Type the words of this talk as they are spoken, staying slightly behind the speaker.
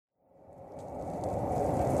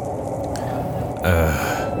It's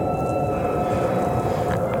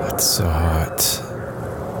so hot.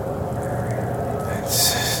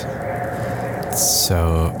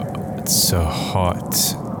 It's so hot.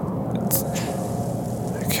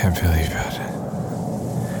 I can't believe it.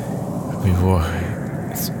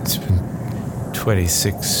 It's been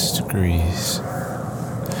 26 degrees.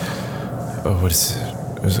 Oh, what is it?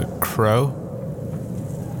 Is it a crow?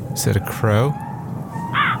 Is that a crow?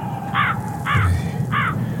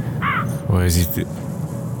 What is he? The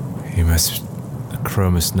crow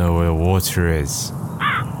must know where water is.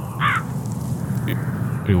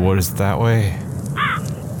 Water's that way?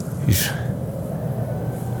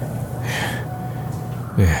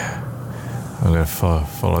 Yeah. I'm gonna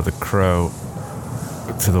follow the crow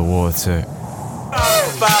to the water.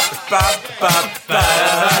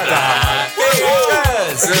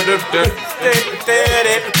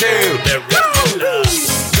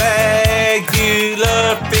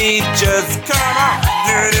 Regular features, come on.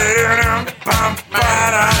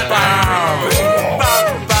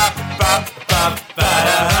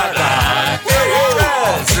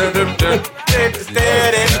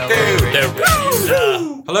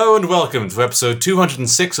 Hello and welcome to episode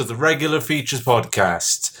 206 of the Regular Features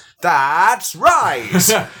podcast. That's right!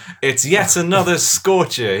 It's yet another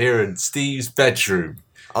scorcher here in Steve's bedroom.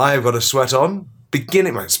 I've got a sweat on.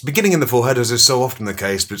 Beginning in the forehead, as is so often the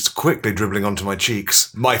case, but it's quickly dribbling onto my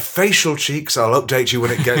cheeks. My facial cheeks, I'll update you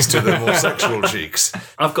when it gets to the more sexual cheeks.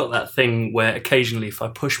 I've got that thing where occasionally if I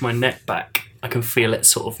push my neck back, I can feel it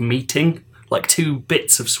sort of meeting, like two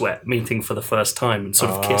bits of sweat meeting for the first time and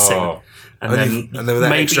sort of kissing. And then with that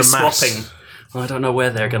maybe extra mass. swapping. I don't know where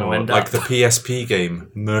they're going to end Like up. the PSP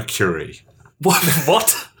game, Mercury. What?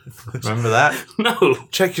 Remember that? No.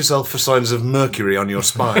 Check yourself for signs of mercury on your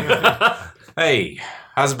spine. Hey,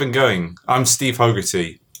 how's it been going? I'm Steve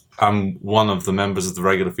Hogarty. I'm one of the members of the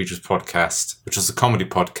Regular Features podcast, which is a comedy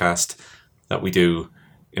podcast that we do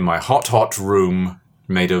in my hot room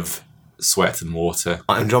made of sweat and water.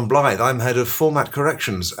 I'm John Blythe. I'm head of format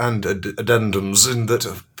corrections and addendums in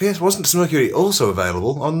that wasn't Mercury also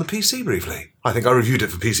available on the PC briefly? I think I reviewed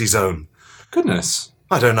it for PC Zone. Goodness.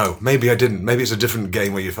 I don't know. Maybe I didn't. Maybe it's a different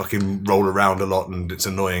game where you fucking roll around a lot and it's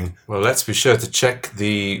annoying. Well, let's be sure to check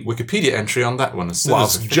the Wikipedia entry on that one as soon as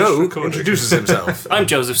Whilst we finish Joe recording. introduces himself. I'm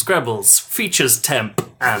Joseph Scrabbles, features temp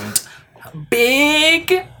and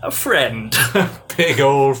big friend. Big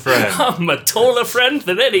old friend. I'm a taller friend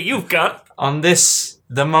than any you've got. On this,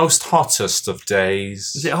 the most hottest of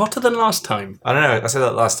days. Is it hotter than last time? I don't know, I said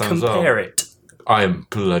that last time as well. Compare it. I am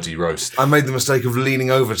bloody roast. I made the mistake of leaning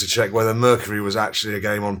over to check whether Mercury was actually a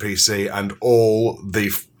game on PC, and all the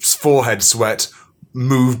forehead sweat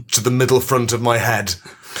moved to the middle front of my head,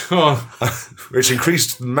 which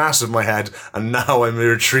increased the mass of my head, and now I'm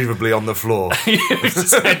irretrievably on the floor. You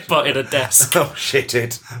just headbutted a desk. Oh, shit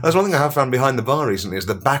it. That's one thing I have found behind the bar recently, is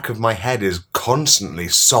the back of my head is constantly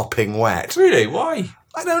sopping wet. Really? Why?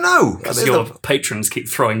 I don't know. Because your patrons keep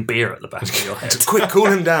throwing beer at the back of your head. Quick, cool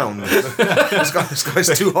him down. This guy's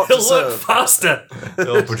too hot to He'll work serve. faster.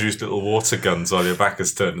 They'll produce little water guns while your back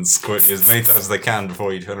is turned and squirt you as many times as they can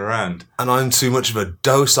before you turn around. And I'm too much of a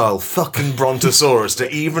docile fucking brontosaurus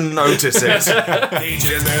to even notice it.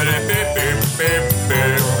 Regular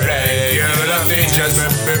features.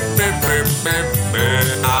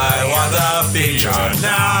 I want a feature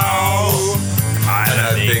now. I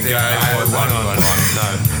don't think I want one.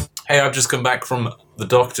 Hey, I've just come back from the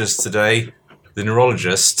doctors today. The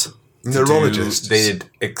neurologist. Neurologist? They did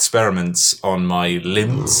experiments on my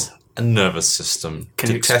limbs and nervous system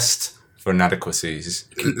to test for inadequacies.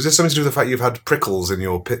 Is this something to do with the fact you've had prickles in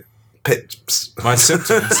your pits? My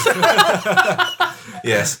symptoms.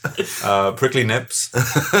 Yes. Prickly nips.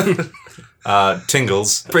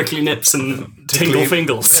 Tingles. Prickly nips and tingle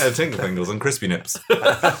fingers. Yeah, tingle fingers and crispy nips.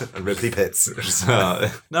 And Ripley pits. No,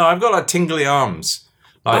 I've got like tingly arms.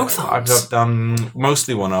 Both arms? I've done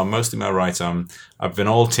mostly one arm, mostly my right arm. I've been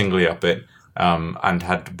all tingly up it, and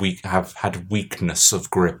have had weakness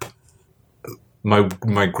of grip. My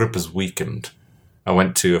grip has weakened. I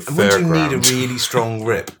went to a fairground. Wouldn't you need a really strong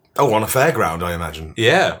grip? Oh, on a fairground, I imagine.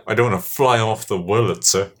 Yeah, I don't want to fly off the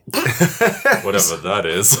Wurlitzer. Whatever that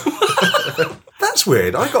is. That's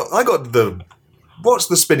weird. I got the... What's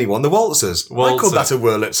the spinny one? The waltzers. I Waltzer. called that a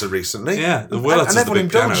Wurlitzer recently. Yeah, the Wurlitzer's and everyone the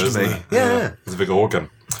big piano, indulged isn't me. it? Yeah. It's a big organ.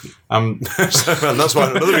 And that's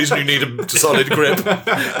why another reason you need a solid grip.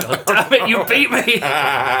 God damn it, you beat me.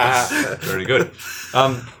 Very good.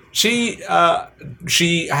 She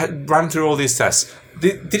ran through all these tests.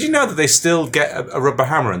 Did you know that they still get a rubber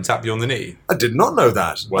hammer and tap you on the knee? I did not know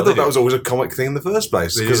that. Well, I thought they do. that was always a comic thing in the first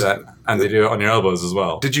place. They do that, and they do it on your elbows as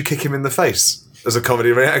well. Did you kick him in the face as a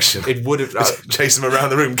comedy reaction? It would have. Chase him around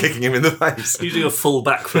the room, kicking him in the face. You do a full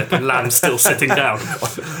backflip and Lamb's still sitting down.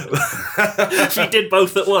 If you did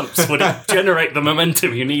both at once, would it generate the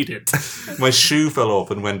momentum you needed? My shoe fell off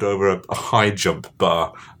and went over a high jump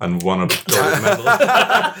bar and won a gold medal.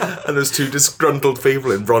 And there's two disgruntled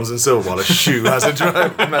people in bronze and silver while a shoe has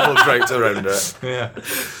a medal draped around it. Yeah.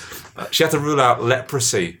 She had to rule out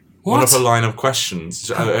leprosy. One What? of her line of questions.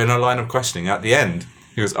 In her line of questioning at the end,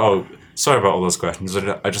 he goes, "Oh, sorry about all those questions.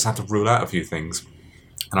 I just had to rule out a few things."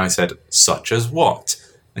 And I said, "Such as what?"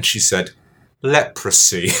 And she said,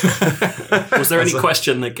 "Leprosy." Was there any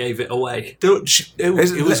question that gave it away?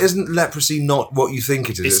 Isn't leprosy not what you think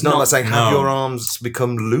it is? It's not like saying, have no. your arms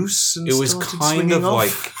become loose and It was started kind swinging of off?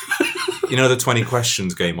 like, you know, the 20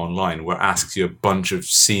 questions game online where it asks you a bunch of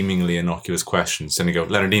seemingly innocuous questions. And you go,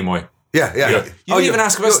 Leonard Nimoy. Yeah. You didn't even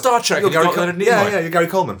ask about Star Trek. You're You got Gary Leonard Nimoy. Yeah, you're Gary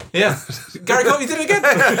Coleman. Yeah. Gary Coleman, you did it again.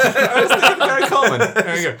 I was thinking Gary Coleman.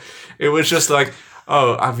 There you go. It was just like,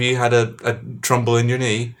 oh, have you had a trumble in your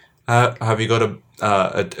knee? Have you got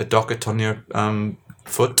a docket on your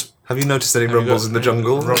foot? Have you noticed any rumbles in the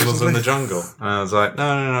jungle? Rumbles in the jungle. And I was like,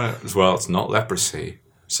 no. Well, it's not leprosy.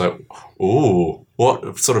 So, ooh,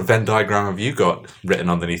 what sort of Venn diagram have you got written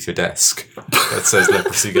underneath your desk that says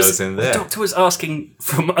leprosy goes in The there? doctor was asking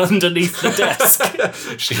from underneath the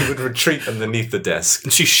desk. She would retreat underneath the desk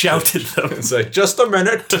And she shouted them. and say, "Just a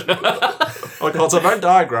minute. I got a Venn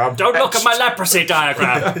diagram. Don't look at my leprosy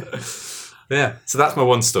diagram. Yeah, so that's my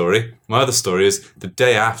one story. My other story is the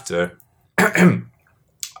day after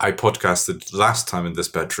I podcasted last time in this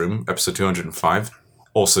bedroom, episode 205,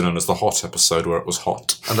 also known as the hot episode where it was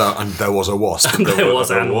hot. And there was a wasp. There was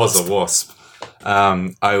There a was wasp. a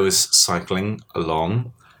wasp. I was cycling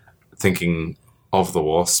along, thinking of the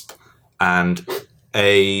wasp, and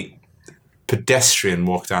a pedestrian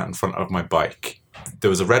walked out in front of my bike. There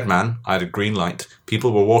was a red man. I had a green light.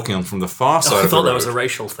 People were walking on from the far side I of the thought that road was a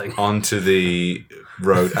racial thing. onto the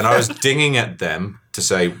road, and I was dinging at them to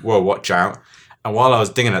say, "Whoa, watch out!" And while I was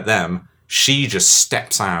dinging at them, she just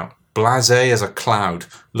steps out, blasé as a cloud,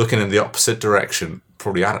 looking in the opposite direction.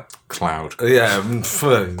 Probably at a cloud. Yeah,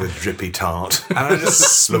 for the drippy tart. And I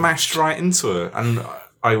just smashed right into her. And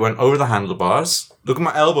I went over the handlebars. Look at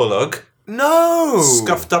my elbow lug. No!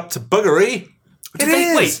 Scuffed up to buggery.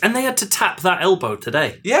 Wait, and they had to tap that elbow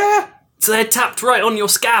today. Yeah. So they had tapped right on your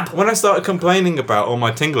scab. When I started complaining about all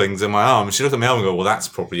my tinglings in my arm, she looked at my elbow and go, "Well, that's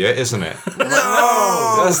probably it, isn't it?"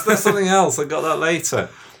 No! That's something else. I got that later.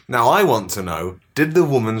 Now, I want to know, did the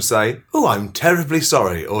woman say, "Oh, I'm terribly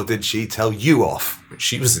sorry," or did she tell you off?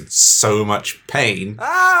 She was in so much pain.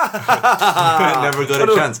 Ah! I never got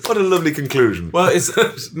a chance. What a lovely conclusion. Well,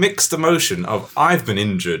 it's mixed emotion of I've been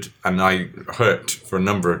injured and I hurt for a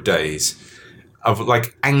number of days, of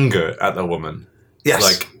like anger at the woman.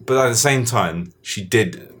 Yes. But at the same time, she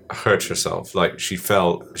did hurt herself. Like she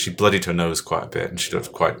bloodied her nose quite a bit,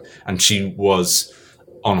 and she was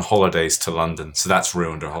on holidays to London, so that's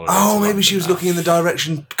ruined her holidays. Oh, to maybe London she was now. looking in the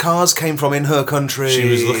direction cars came from in her country. She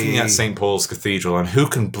was looking at St. Paul's Cathedral, and who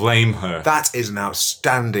can blame her? That is an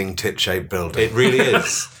outstanding tit-shaped building. It really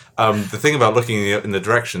is. The thing about looking in the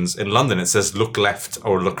directions, in London it says look left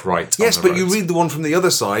or look right. Yes, on the but you roads. read the one from the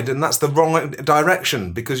other side, and that's the wrong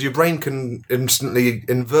direction because your brain can instantly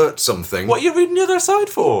invert something. What are you reading the other side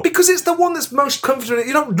for? Because it's the one that's most comfortable.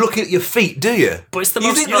 You don't look at your feet, do you? But it's the You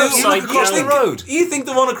most think upside across the down. road. You think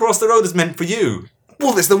the one across the road is meant for you?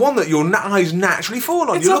 Well, it's the one that your eyes naturally fall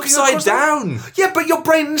on. It's You're looking upside across the- down. Yeah, but your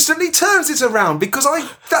brain instantly turns it around because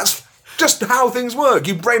that's just how things work.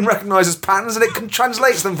 Your brain recognises patterns and it can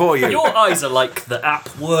translates them for you. Your eyes are like the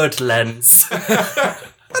app Word Lens.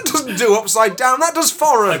 That doesn't do upside down. That does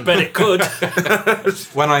foreign. Bet it could.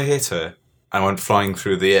 When I hit her and went flying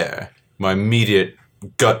through the air, my immediate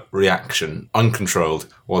gut reaction, uncontrolled,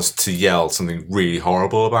 was to yell something really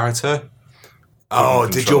horrible about her. Oh,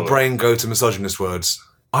 did your Uncontrollable. brain go to misogynist words?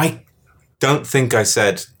 I don't think I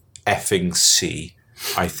said effing C.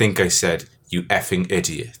 I think I said you effing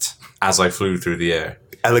idiot as I flew through the air.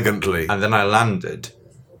 Elegantly. And then I landed,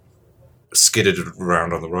 skidded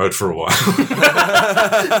around on the road for a while.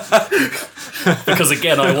 Because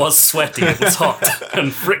again, I was sweaty, it was hot,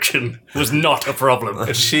 and friction was not a problem.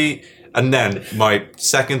 And then my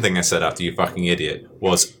second thing I said after "you fucking idiot"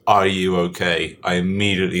 was, "Are you okay?" I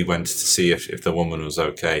immediately went to see if the woman was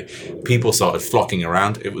okay. People started flocking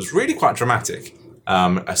around. It was really quite dramatic.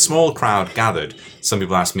 A small crowd gathered. Some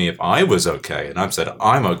people asked me if I was okay, and I've said,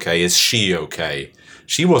 "I'm okay. Is she okay?"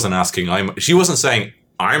 She wasn't asking. She wasn't saying,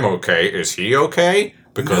 I'm okay. Is he okay?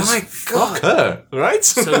 Because My God. fuck her, right?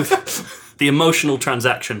 So the emotional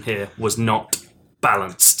transaction here was not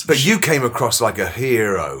balanced. But you came across like a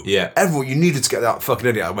hero. Yeah. Everyone, you needed to get that fucking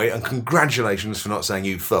idiot out of the way, and congratulations for not saying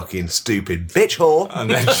you fucking stupid bitch whore.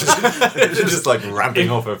 And then she's just like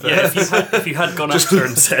ramping off her face. Yeah, if you had gone after her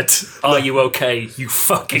and said, "Are you okay, you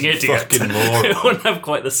fucking idiot?" Fucking moron. It wouldn't have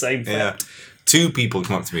quite the same Yeah. effect. 2 people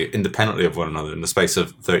come up to me independently of one another in the space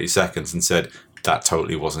of 30 seconds and said, that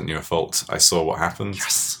totally wasn't your fault. I saw what happened.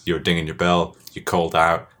 Yes. You were dinging your bell. You called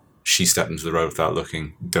out. She stepped into the road without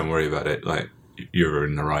looking. Don't worry about it. Like, you were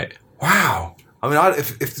in the right. Wow. I mean,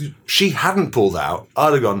 if she hadn't pulled out,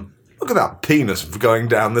 I'd have gone, look at that penis going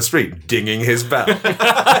down the street, dinging his bell.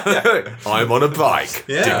 I'm on a bike,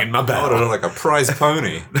 dinging my I would have bell. looked like a prize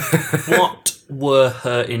pony. What were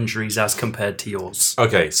her injuries as compared to yours?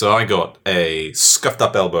 Okay, so I got a scuffed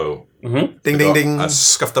up elbow. Ding, ding, Got ding. A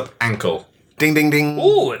scuffed up ankle. Ding, ding, ding.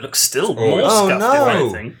 Oh, it looks still more Oh, scuffed no. if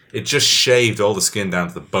anything. It just shaved all the skin down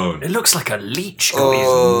to the bone. It looks like a leech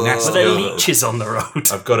Oh. going. Nasty Were there old- leeches on the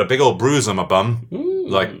road? I've got a big old bruise on my bum,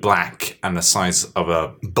 like black and the size of a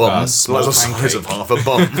Bum. small That's the size of pancake. half a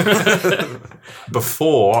bum.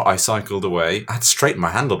 Before I cycled away, I had to straighten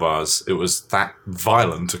my handlebars. It was that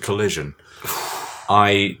violent a collision.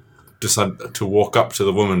 I decided to walk up to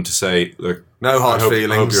the woman to say, "Look, No hard I hope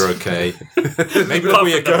feelings. you're okay." Maybe Apart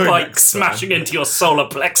we are from the going bike next time. smashing into your solar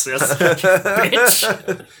plexus,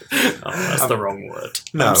 bitch. Oh, that's the wrong word.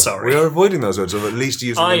 I'm sorry. We are avoiding those words, or at least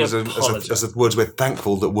using I them as the words we're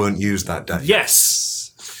thankful that weren't used that day.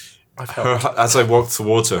 Yes. I've helped. As I walked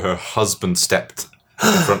towards her, her husband stepped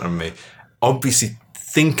in front of me, obviously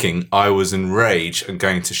thinking I was enraged and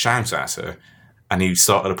going to shout at her. And he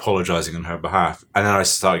started apologising on her behalf. And then I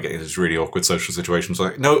started getting this really awkward social situation. I was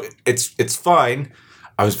like, no, it's fine.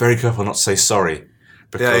 I was very careful not to say sorry.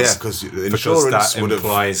 Because Because insurance that would have.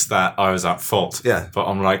 implies that I was at fault. Yeah. But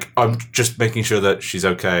I'm like, I'm just making sure that she's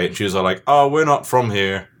okay. And she was all like, oh, we're not from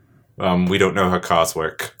here. We don't know how cars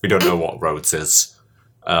work. We don't know what roads is.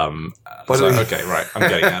 By the So, way- okay, right. I'm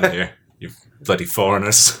getting out of here. You bloody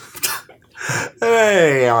foreigners.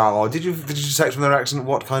 Hey, did you detect from their accent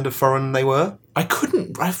what kind of foreign they were? I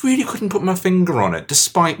really couldn't put my finger on it,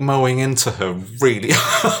 despite mowing into her really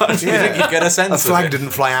hard. You think you'd get a sense A of flag it. didn't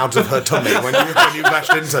fly out of her tummy when you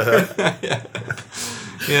bashed into her.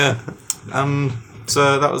 Yeah.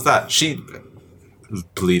 So that was that. She was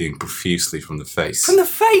bleeding profusely from the face. From the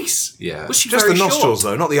face. Yeah. Was she Just very the nostrils,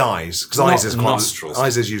 short? though, not the eyes, because Not eyes is quite. nostrils.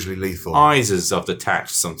 Eyes is usually lethal. Eyes as I've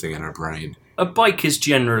detached something in her brain. A bike is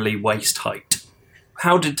generally waist height.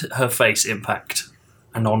 How did her face impact,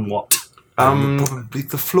 and on what? Probably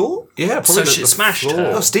the floor. Yeah, probably So she smashed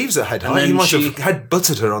her. Oh, Steve's at head And height. He then might she- have head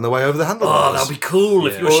butted her on the way over the Oh, handlebars. that'd be cool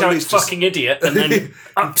if you were Or at shouting least just- "fucking idiot" and then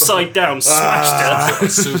upside down smashed her. A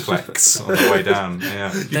suplex on the way down. Yeah.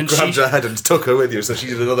 Then Grabbed her head and took her with you, so she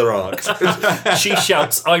did another arc. she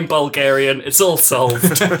shouts, "I'm Bulgarian. It's all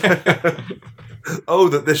solved." Oh,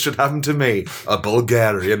 that this should happen to me, a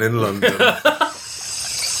Bulgarian in London.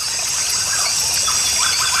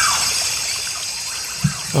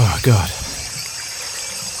 Oh, God.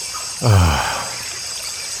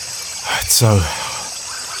 It's so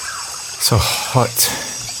hot.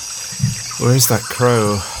 Where's that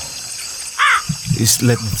crow? He's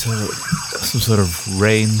led me to some sort of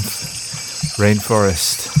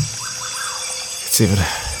rainforest. It's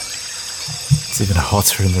even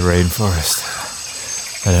hotter in the rainforest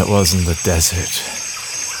than it was in the desert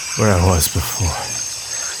where I was before.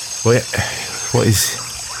 Wait, what is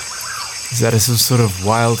that? Some sort of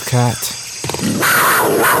wildcat?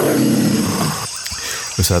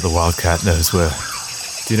 Looks like the wildcat knows where.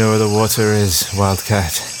 Do you know where the water is,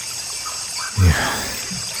 wildcat?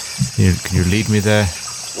 Can you lead me there?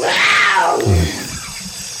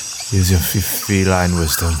 Use your feline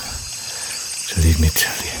wisdom to lead me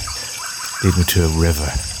to a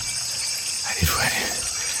river.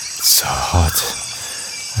 It's so hot.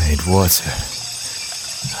 I need water.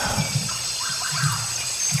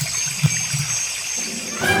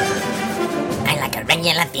 I like a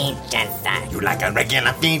regular pizza, sir. You like a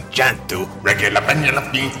regular pizza too? Regular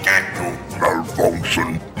pizza too.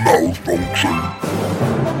 Malfunction.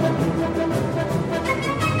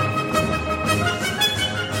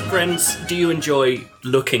 Friends, do you enjoy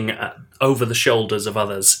looking at over the shoulders of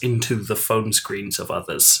others into the phone screens of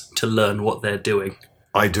others to learn what they're doing?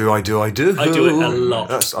 I do. I do it a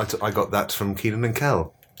lot. I got that from Keenan and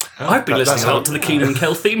Kel. I've been that's listening how- out to the Keenan and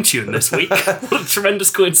Kel theme tune this week. What a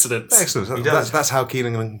tremendous coincidence. Excellent. That's how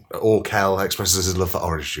Keenan or Kel expresses his love for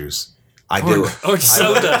orange juice. I do. Orange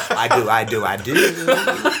soda. I do.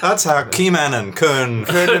 That's how Keyman and Kern.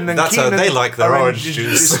 And then That's how Keenan, they like their orange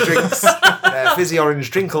juice. drinks. Their fizzy orange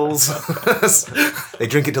drinkles. They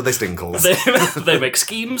drink it till they stinkles. They make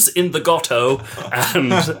schemes in the grotto,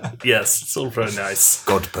 and yes, it's all very nice.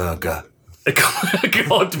 Godburger.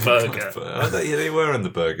 God burger. They were in the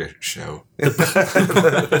burger show.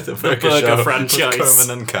 The burger show franchise. with Kermit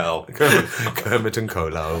and Cal. Kermit and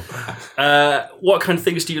Colo. What kind of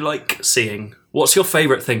things do you like seeing? What's your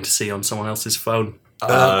favourite thing to see on someone else's phone?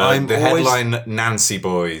 I'm the always- headline Nancy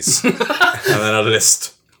Boys. And then a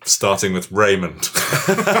list starting with Raymond.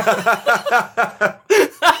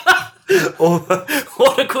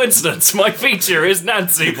 What a coincidence! My feature is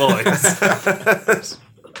Nancy Boys.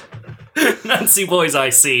 Nancy Boys I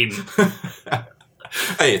seen.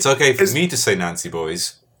 Hey, it's okay for me to say Nancy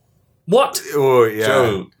Boys. What? Oh, yeah.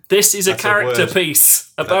 Joe, This is a That's a character word.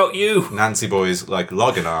 piece about you. Nancy Boys, like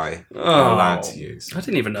Log and I, are allowed to use. I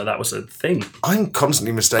didn't even know that was a thing. I'm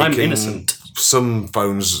constantly mistaking I'm innocent. some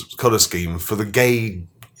phones' colour scheme for the gay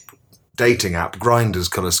dating app Grindr's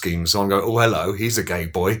colour scheme. So I'm going, oh, hello, he's a gay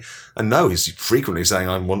boy. And no, he's frequently saying,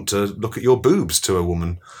 I want to look at your boobs to a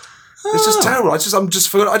woman. It's just terrible. I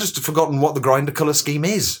just forgotten what the Grindr colour scheme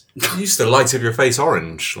is. You used to light up your face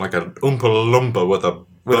orange, like a Oompa Loompa with a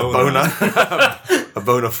With a boner. boner. A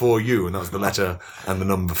boner for you, and that was the letter and the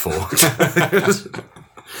number 4.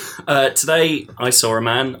 Today, I saw a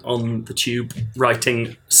man on the tube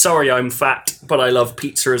writing, "Sorry I'm fat, but I love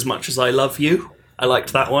pizza as much as I love you." I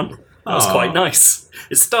liked that one. That was quite nice.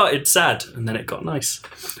 It started sad, and then it got nice.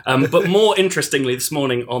 But more interestingly, this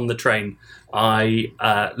morning on the train, I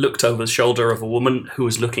looked over the shoulder of a woman who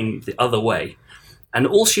was looking the other way, and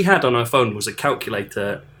all she had on her phone was a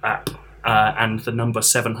calculator app and the number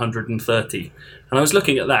 730. And I was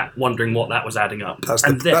looking at that, wondering what that was adding up. That's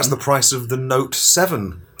And then- the price of the Note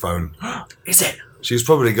 7 phone. Is it? She's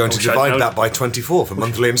probably going to Wish I'd divide known. that by 24 for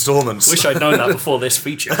monthly instalments. Wish I'd known that before this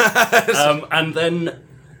feature. And then,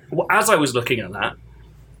 as I was looking at that,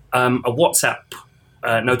 a WhatsApp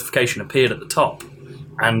notification appeared at the top.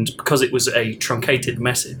 And because it was a truncated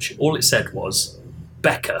message, all it said was,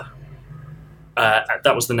 Becca.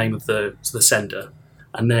 That was the name of the sender.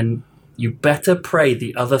 And then, you better pray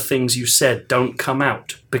the other things you said don't come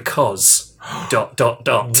out because... ...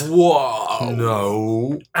 Whoa!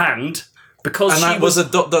 No. And... because And she that was a ...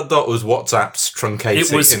 was WhatsApp's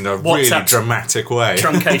truncating It was in a really WhatsApp's dramatic way.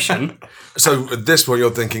 truncation. So at this point,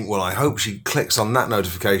 you're thinking, well, I hope she clicks on that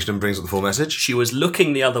notification and brings up the full message. She was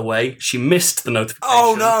looking the other way. She missed the notification.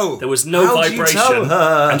 Oh, no. There was no How'd you vibration, tell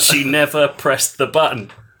her? and she never pressed the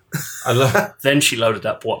button. I love... Then she loaded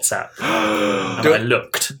up WhatsApp, and I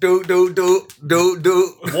looked. Do.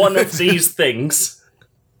 One of these things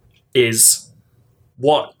is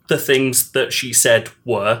what the things that she said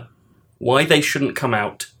were, why they shouldn't come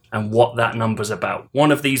out, and what that number's about.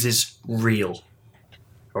 One of these is real.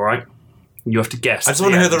 All right? You have to guess. I just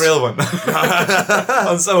want to hear the real one.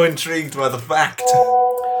 I'm so intrigued by the fact.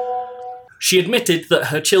 She admitted that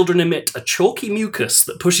her children emit a chalky mucus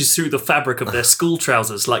that pushes through the fabric of their school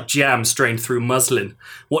trousers like jam strained through muslin.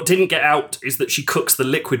 What didn't get out is that she cooks the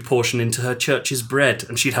liquid portion into her church's bread,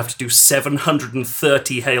 and she'd have to do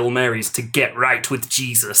 730 Hail Marys to get right with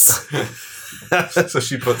Jesus. So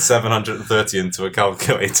she put 730 into a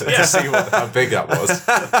calculator to see how big that was.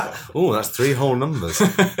 Oh, that's 3 whole numbers.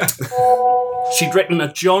 She'd written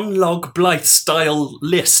a John Log Blythe-style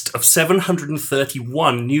list of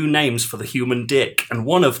 731 new names for the human dick, and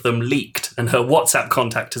one of them leaked, and her WhatsApp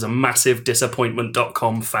contact is a massive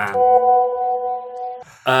disappointment.com fan.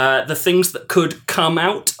 The things that could come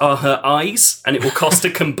out are her eyes, and it will cost a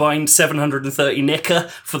combined 730 nicker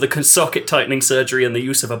for the socket tightening surgery and the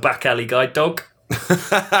use of a back alley guide dog.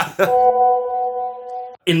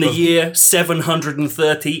 In the year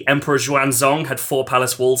 730, Emperor Xuanzong had 4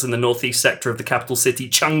 palace walls in the northeast sector of the capital city,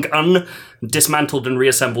 Chang'an, dismantled and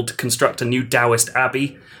reassembled to construct a new Taoist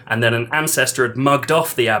abbey, and then an ancestor had mugged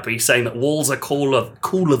off the abbey, saying that walls are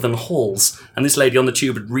cooler than halls, and this lady on the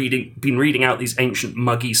tube had been reading out these ancient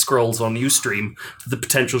muggy scrolls on Ustream to the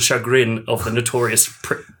potential chagrin of the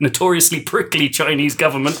notoriously prickly Chinese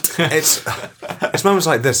government. It's moments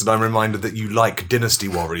like this that I'm reminded that you like Dynasty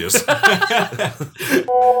Warriors.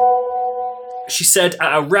 She said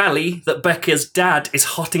at a rally that Becca's dad is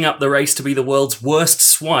hotting up the race to be the world's worst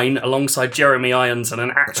swine alongside Jeremy Irons and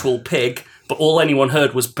an actual pig, but all anyone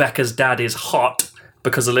heard was Becca's dad is hot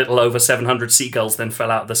because a little over 700 seagulls then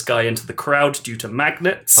fell out of the sky into the crowd due to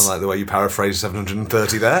magnets. I like the way you paraphrase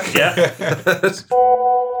 730 there. Yeah.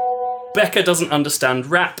 Becca doesn't understand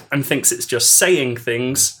rap and thinks it's just saying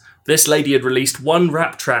things, This lady had released 1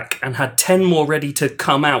 rap track and had 10 more ready to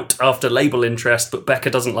come out after label interest, but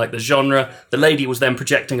Becca doesn't like the genre. The lady was then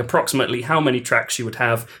projecting approximately how many tracks she would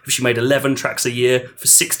have if she made 11 tracks a year for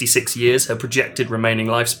 66 years, her projected remaining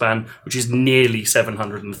lifespan, which is nearly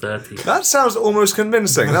 730. That sounds almost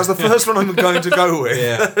convincing. That's the first one I'm going to go with.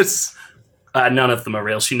 Yeah. None of them are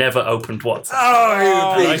real. She never opened WhatsApp.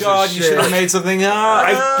 Oh, my God, you should have made something up.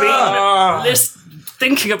 I've been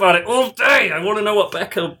thinking about it all day. I want to know what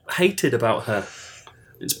Becca hated about her.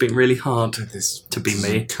 It's been really hard to be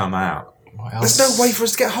me. Come out. There's no way for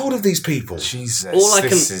us to get hold of these people. Jesus,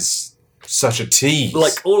 This is such a tease.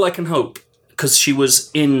 Like, all I can hope, because she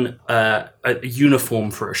was in a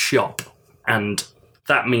uniform for a shop, and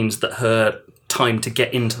that means that her time to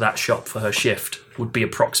get into that shop for her shift would be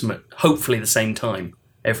hopefully the same time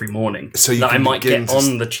every morning. So you that I can might begin get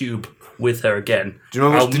on the tube with her again. Do you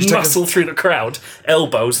remember? I'll muscle through the crowd,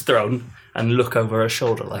 elbows thrown, and look over her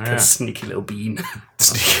shoulder like a sneaky little bean.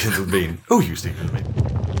 Sneaky little bean. Oh, you sneaky little bean.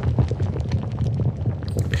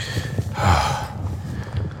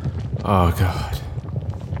 Oh, God.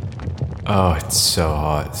 Oh, it's so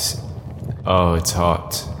hot. Oh, it's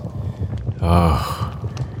hot. Oh,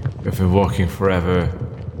 I've been walking forever.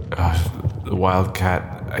 The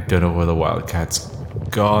wildcat, I don't know where the wildcat's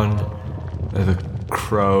gone. The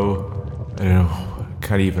crow, I don't know, I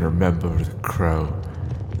can't even remember the crow.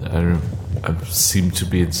 I seem to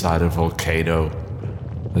be inside a volcano.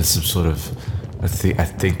 There's some sort of, I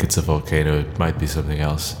think it's a volcano, it might be something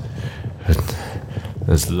else.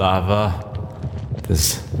 There's lava,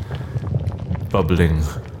 there's bubbling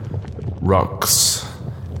rocks,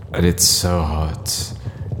 and it's so hot.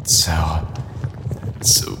 It's so hot.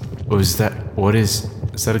 So, is that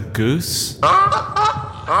a goose?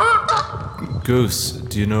 Goose,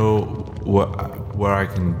 do you know where I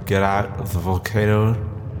can get out of the volcano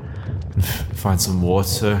and find some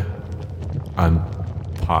water? I'm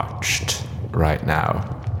parched right now,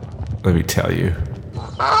 let me tell you.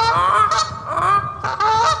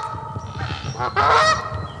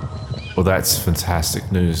 Well, that's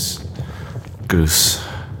fantastic news, Goose,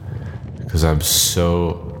 because I'm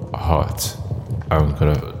so hot.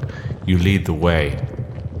 You lead the way.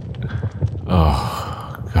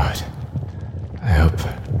 Oh, God. I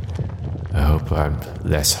hope I'm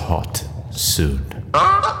less hot soon.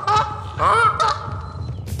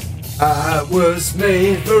 I was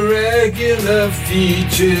made for regular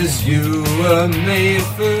features, you were made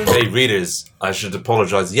for... Hey, readers, I should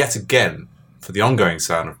apologise yet again for the ongoing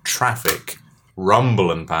sound of traffic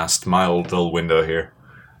rumbling past my old dull window here.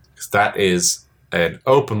 Because that is an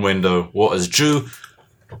open window, what is due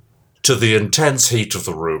to the intense heat of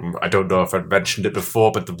the room. I don't know if I've mentioned it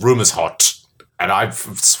before, but the room is hot. And I'm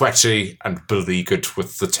sweaty and beleaguered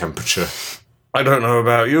with the temperature. I don't know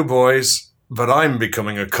about you boys, but I'm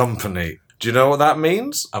becoming a company. Do you know what that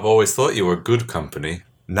means? I've always thought you were good company.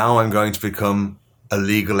 Now I'm going to become a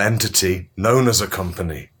legal entity known as a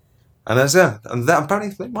company. And that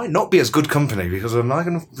apparently it might not be as good company because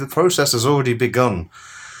the process has already begun.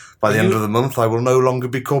 By the end of the month, I will no longer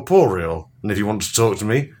be corporeal. And if you want to talk to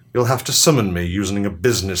me, you'll have to summon me using a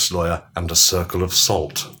business lawyer and a circle of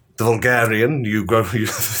salt. The Vulgarian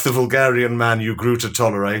man you grew to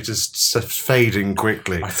tolerate is fading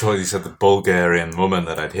quickly. I thought you said the Bulgarian woman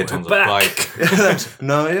that I'd hit on the bike.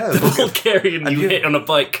 No, yeah. The Bulgarian you hit on a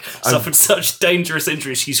bike suffered such dangerous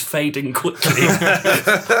injuries she's fading quickly.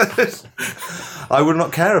 I would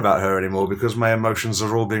not care about her anymore because my emotions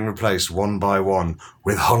are all being replaced one by one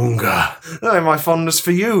with hunger. No, my fondness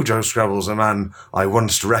for you, Joe Scrabbles, a man I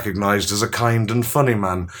once recognised as a kind and funny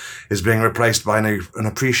man, is being replaced by an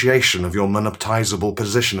appreciation of your monetizable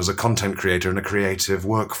position as a content creator in a creative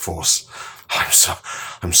workforce.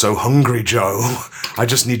 I'm so hungry, Joe. I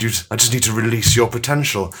just need to release your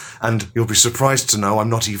potential, and you'll be surprised to know I'm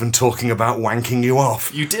not even talking about wanking you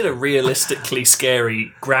off. You did a realistically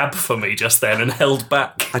scary grab for me just then and held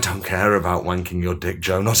back. I don't care about wanking your dick,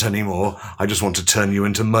 Joe, not anymore. I just want to turn you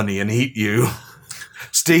into money and eat you.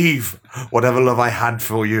 Steve, whatever love I had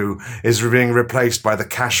for you is being replaced by the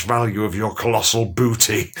cash value of your colossal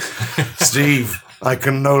booty. Steve, I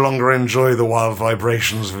can no longer enjoy the wild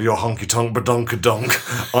vibrations of your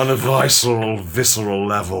honky-tonk-badonka-donk on a visceral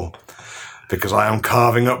level, because I am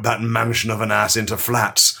carving up that mansion of an ass into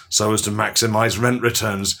flats so as to maximise rent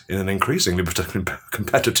returns in an increasingly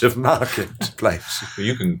competitive marketplace.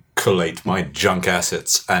 You can collate my junk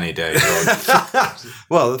assets any day.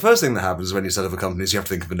 Well, the first thing that happens when you set up a company is you have to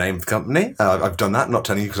think of the name of the company. I've done that, not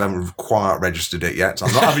telling you because I haven't quite registered it yet.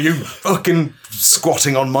 I'm not having you fucking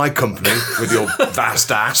squatting on my company with your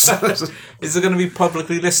vast ass. Is it going to be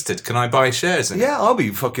publicly listed? Can I buy shares in it? Yeah, I'll be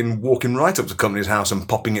fucking walking right up to the company's house and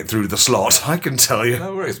popping it through the slot, I can tell you.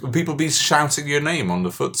 No worries. Will people be shouting your name on the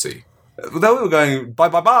footsie? They were going, bye,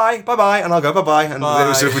 bye, bye, bye, bye, and I'll go, bye, bye. And Bye.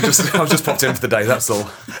 it was, I've just popped in for the day, that's all.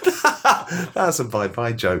 That's a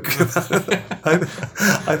bye-bye joke.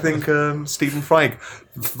 I think Stephen Fry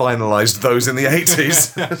finalised those in the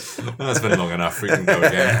 80s. That's been long enough. We can go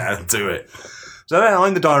again. Yeah, do it. So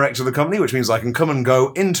I'm the director of the company, which means I can come and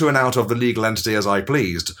go into and out of the legal entity as I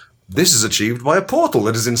pleased. This is achieved by a portal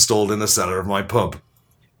that is installed in the cellar of my pub.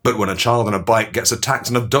 But when a child on a bike gets attacked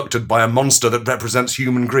and abducted by a monster that represents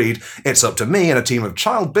human greed, it's up to me and a team of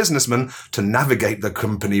child businessmen to navigate the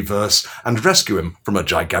company-verse and rescue him from a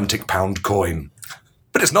gigantic pound coin.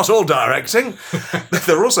 But it's not all directing.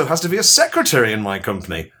 There also has to be a secretary in my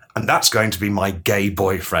company, and that's going to be my gay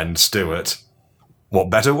boyfriend, Stuart. What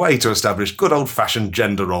better way to establish good old-fashioned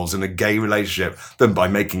gender roles in a gay relationship than by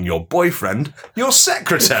making your boyfriend your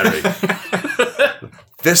secretary?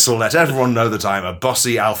 This will let everyone know that I'm a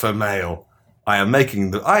bossy alpha male. I am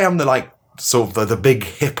the big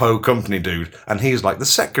hippo company dude, and he's like the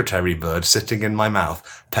secretary bird sitting in my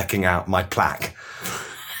mouth, pecking out my plaque.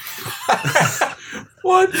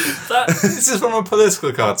 What? This is from a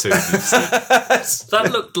political cartoon. That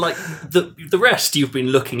looked like the rest you've been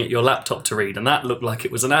looking at your laptop to read, and that looked like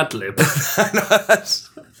it was an ad lib.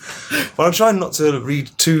 Well, I'm trying not to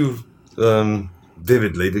read too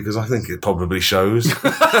vividly because I think it probably shows.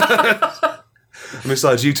 And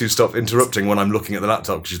besides, you two stop interrupting when I'm looking at the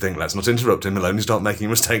laptop because you think, let's not interrupt him, he'll only start making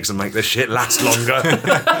mistakes and make this shit last longer.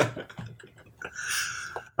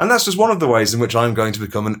 And that's just one of the ways in which I'm going to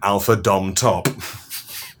become an alpha dom top.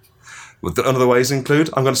 With the other ways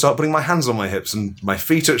include, I'm going to start putting my hands on my hips and my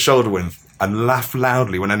feet at shoulder width and laugh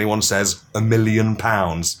loudly when anyone says £1 million.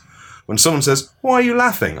 When someone says, why are you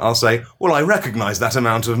laughing? I'll say, well, I recognise that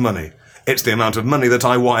amount of money. It's the amount of money that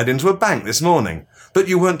I wired into a bank this morning. But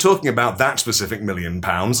you weren't talking about that specific £1 million,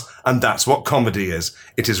 and that's what comedy is.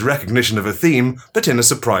 It is recognition of a theme, but in a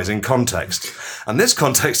surprising context. And this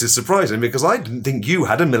context is surprising because I didn't think you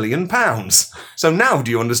had £1 million. So now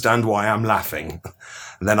do you understand why I'm laughing?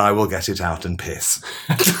 And then I will get it out and piss.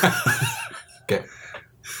 Get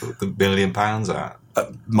the £1 million out.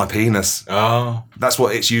 My penis. Oh. That's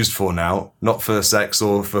what it's used for now, not for sex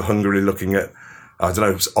or for hungrily looking at, I don't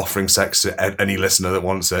know, offering sex to any listener that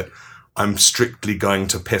wants it. I'm strictly going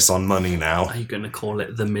to piss on money now. Are you going to call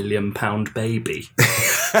it the £1 million baby?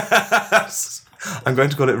 I'm going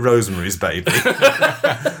to call it Rosemary's Baby.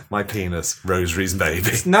 My penis, Rosemary's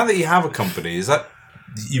Baby. Now that you have a company, is that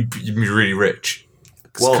you'd be really rich?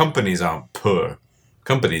 Because Well- companies aren't poor.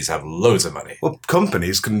 Companies have loads of money. Well,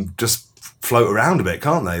 companies can just float around a bit,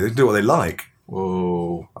 can't they? They can do what they like.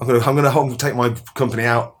 Whoa. I'm gonna take my company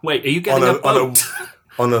out Wait, are you getting a boat?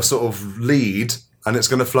 on a sort of lead, and it's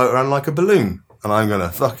going to float around like a balloon. And I'm going to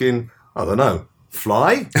fucking, I don't know,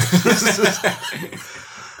 fly?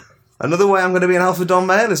 Another way I'm going to be an alpha dom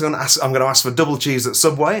male is I'm going to ask for double cheese at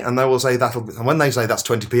Subway, and they will say and when they say that's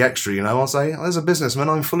 20p extra, I'll say, as a businessman,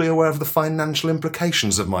 I'm fully aware of the financial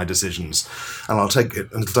implications of my decisions, and I'll take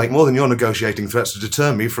it, and it'll take more than your negotiating threats to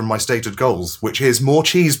deter me from my stated goals, which is more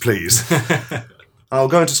cheese, please. I'll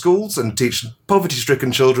go into schools and teach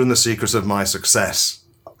poverty-stricken children the secrets of my success.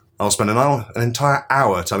 I'll spend an entire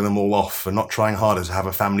hour telling them all off for not trying harder to have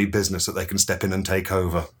a family business that they can step in and take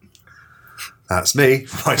over. That's me,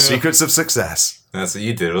 my secrets of success. That's what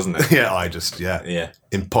you did, wasn't it? Yeah, Yeah.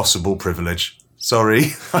 Impossible privilege.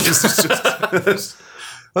 Sorry. Of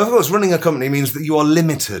course, running a company means that you are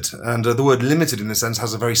limited, and the word limited in a sense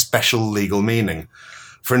has a very special legal meaning.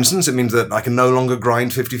 For instance, it means that I can no longer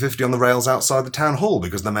grind 50-50 on the rails outside the town hall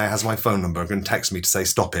because the mayor has my phone number and can text me to say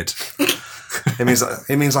stop it.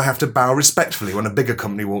 It means I have to bow respectfully when a bigger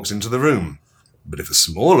company walks into the room. But if a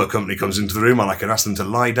smaller company comes into the room and I can ask them to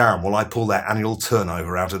lie down while I pull their annual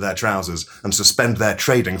turnover out of their trousers and suspend their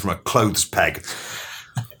trading from a clothes peg,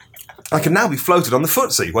 I can now be floated on the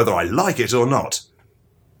footsie, whether I like it or not.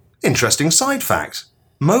 Interesting side fact.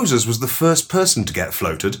 Moses was the first person to get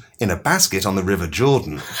floated in a basket on the River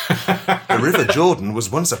Jordan. The River Jordan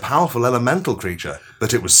was once a powerful elemental creature,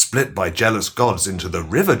 but it was split by jealous gods into the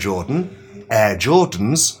River Jordan, Air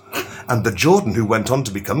Jordans, and the Jordan who went on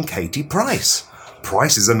to become Katie Price.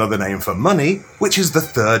 Price is another name for money, which is the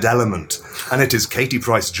third element, and it is Katie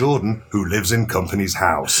Price Jordan who lives in Company's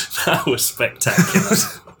house. That was spectacular.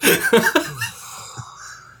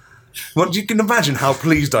 Well, you can imagine how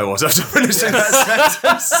pleased I was after finishing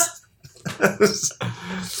that sentence.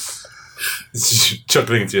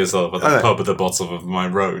 Chuckling to yourself at the pub at the bottom of my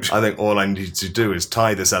road. I think all I need to do is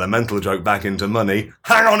tie this elemental joke back into money.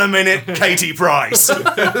 Hang on a minute, Katie Price.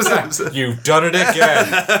 You've done it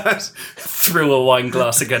again. Threw a wine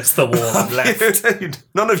glass against the wall and left.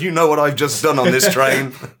 None of you know what I've just done on this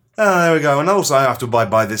train. There we go. And also I have to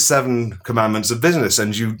abide by the 7 commandments of business.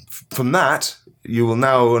 And you, from that, you will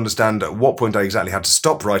now understand at what point I exactly had to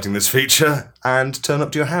stop writing this feature and turn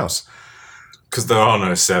up to your house. Because there are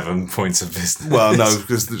no 7 points of business. Well, no,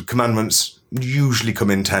 because the commandments usually come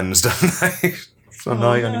in 10s, don't they? So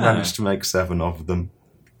I only managed to make 7 of them.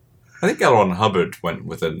 I think L. Ron Hubbard went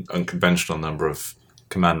with an unconventional number of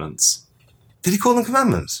commandments. Did he call them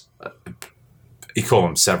commandments? He called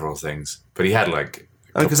them several things, but he had like...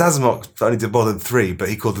 Because Asimov only did more than 3, but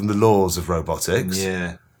he called them the laws of robotics.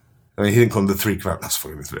 Yeah. I mean, he didn't call them the 3 commandments. That's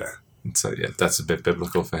fucking with me. So, yeah, that's a bit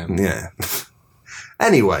biblical for him. Yeah.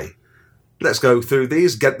 Anyway, let's go through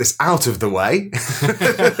these, get this out of the way.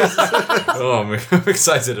 I'm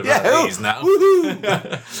excited about these now.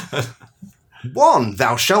 1,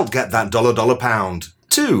 thou shalt get that dollar pound.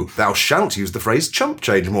 2, thou shalt use the phrase chump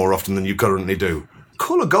change more often than you currently do.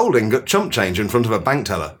 Call a Golding at chump change in front of a bank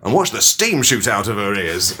teller and watch the steam shoot out of her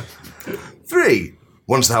ears. 3,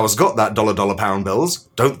 once thou hast got that dollar pound bills,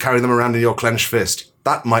 don't carry them around in your clenched fist.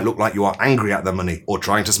 That might look like you are angry at the money or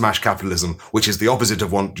trying to smash capitalism, which is the opposite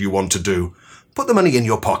of what you want to do. Put the money in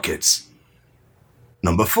your pockets.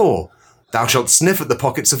 4, thou shalt sniff at the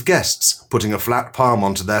pockets of guests, putting a flat palm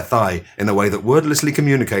onto their thigh in a way that wordlessly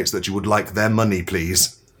communicates that you would like their money,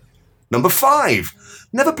 please. 5,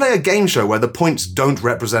 never play a game show where the points don't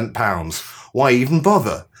represent pounds. Why even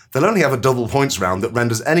bother? They'll only have a double points round that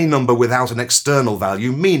renders any number without an external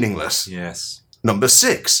value meaningless. Yes.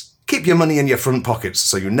 6, keep your money in your front pockets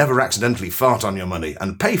so you never accidentally fart on your money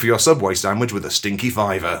and pay for your Subway sandwich with a stinky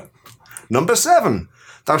 £5. 7,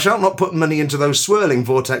 thou shalt not put money into those swirling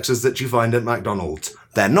vortexes that you find at McDonald's.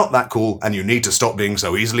 They're not that cool and you need to stop being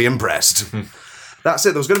so easily impressed. That's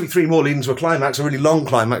it. There was going to be 3 more leading to a climax, a really long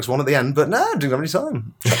climax one at the end, but no, didn't have any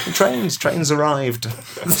time. Trains arrived.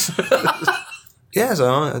 Yeah,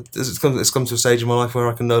 so it's come to a stage in my life where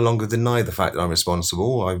I can no longer deny the fact that I'm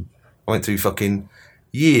responsible. I went through fucking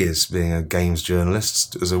years being a games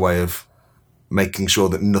journalist as a way of making sure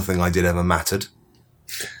that nothing I did ever mattered.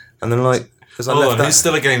 And then, like, as I left that... who's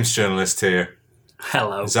still a games journalist here?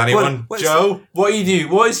 Hello. Is anyone? Well, Joe, what do you do?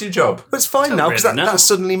 What is your job? But it's fine now, because really that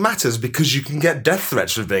suddenly matters, because you can get death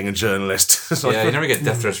threats for being a journalist. Yeah, you never get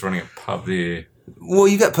death threats for running a pub, do you? Well,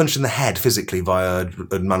 you get punched in the head physically by a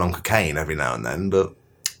man on cocaine every now and then, but...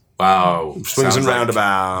 Wow. Swings and Sounds like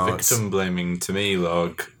roundabouts. Victim blaming to me,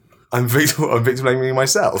 log. I'm victim blaming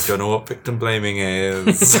myself. Don't know what victim blaming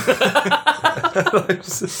is.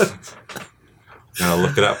 I'll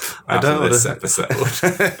look it up after this episode.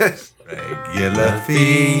 Regular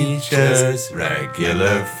features,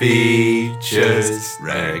 regular features,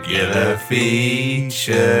 regular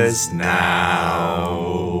features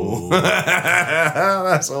now.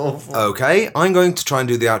 That's awful. Okay, I'm going to try and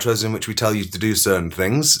do the outros in which we tell you to do certain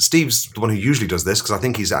things. Steve's the one who usually does this because I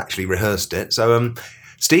think he's actually rehearsed it. So,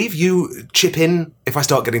 Steve, you chip in if I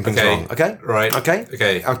start getting things wrong, okay? Right.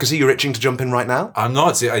 Okay. I can see you're itching to jump in right now. I'm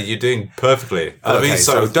not. You're doing perfectly. Okay,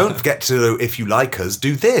 so don't forget to, if you like us,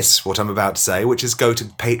 do this, what I'm about to say, which is go to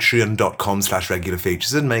patreon.com/regular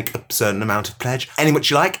features and make a certain amount of pledge. Any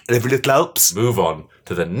much you like, every little helps. Move on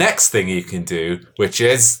to the next thing you can do, which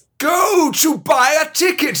is... Go to buy a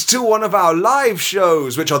ticket to one of our live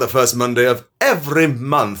shows, which are the first Monday of every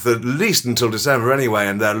month, at least until December anyway,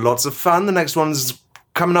 and they're lots of fun. The next one's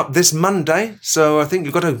coming up this Monday, so I think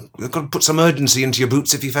you've got to put some urgency into your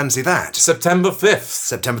boots if you fancy that. September 5th.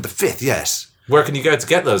 September the 5th, yes. Where can you go to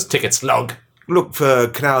get those tickets, log? Look for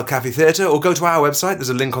Canal Cafe Theatre or go to our website. There's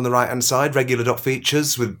a link on the right-hand side,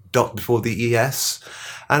 regular.features with dot before the ES.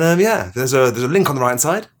 And there's a link on the right-hand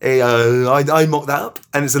side. I mocked that up,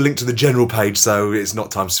 and it's a link to the general page, so it's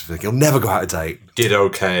not time specific. It'll never go out of date. Did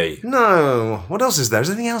okay. No. What else is there? Is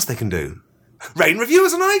there anything else they can do? Rate and review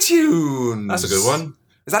us on iTunes. That's a good one.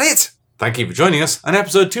 Is that it? Thank you for joining us on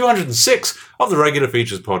episode 206 of the Regular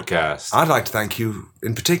Features podcast. I'd like to thank you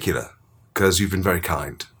in particular, because you've been very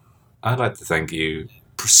kind. I'd like to thank you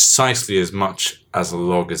precisely as much as a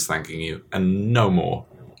log is thanking you, and no more.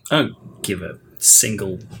 I don't give a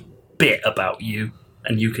single bit about you,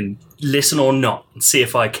 and you can listen or not and see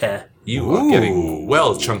if I care. You are getting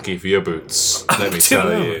well chunky for your boots, let me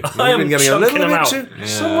tell you. I am chunking them out.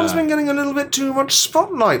 Someone's been getting a little bit too much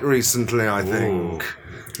spotlight recently, I think.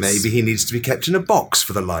 Maybe he needs to be kept in a box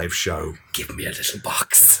for the live show. Give me a little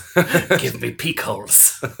box. Give me peak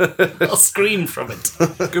holes. I'll scream from it.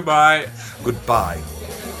 Goodbye. Goodbye.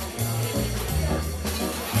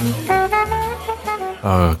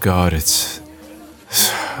 Oh God, it's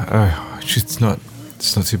not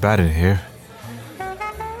too bad in here.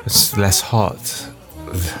 It's less hot.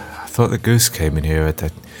 I thought the goose came in here at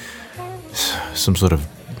that some sort of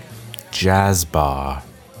jazz bar.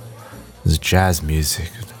 There's jazz music.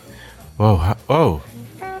 Whoa!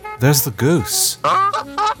 There's the goose,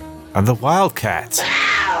 and the wildcat,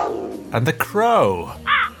 and the crow.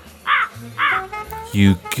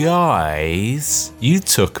 You guys, you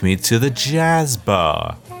took me to the jazz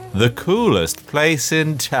bar, the coolest place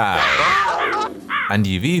in town. And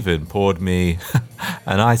you've even poured me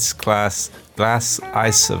an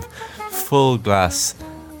full glass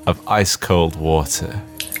of ice cold water.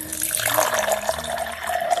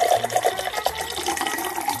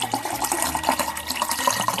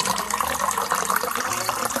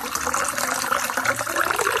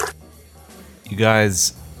 You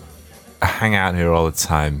guys hang out here all the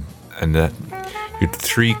time, and you're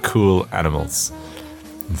three cool animals.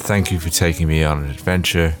 And thank you for taking me on an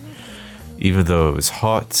adventure. Even though it was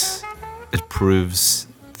hot, it proves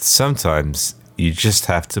that sometimes you just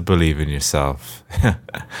have to believe in yourself.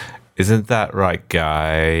 Isn't that right,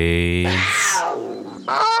 guys?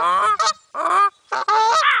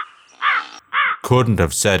 Couldn't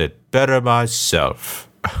have said it better myself.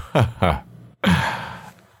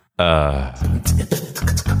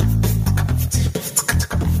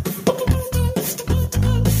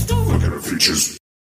 Features.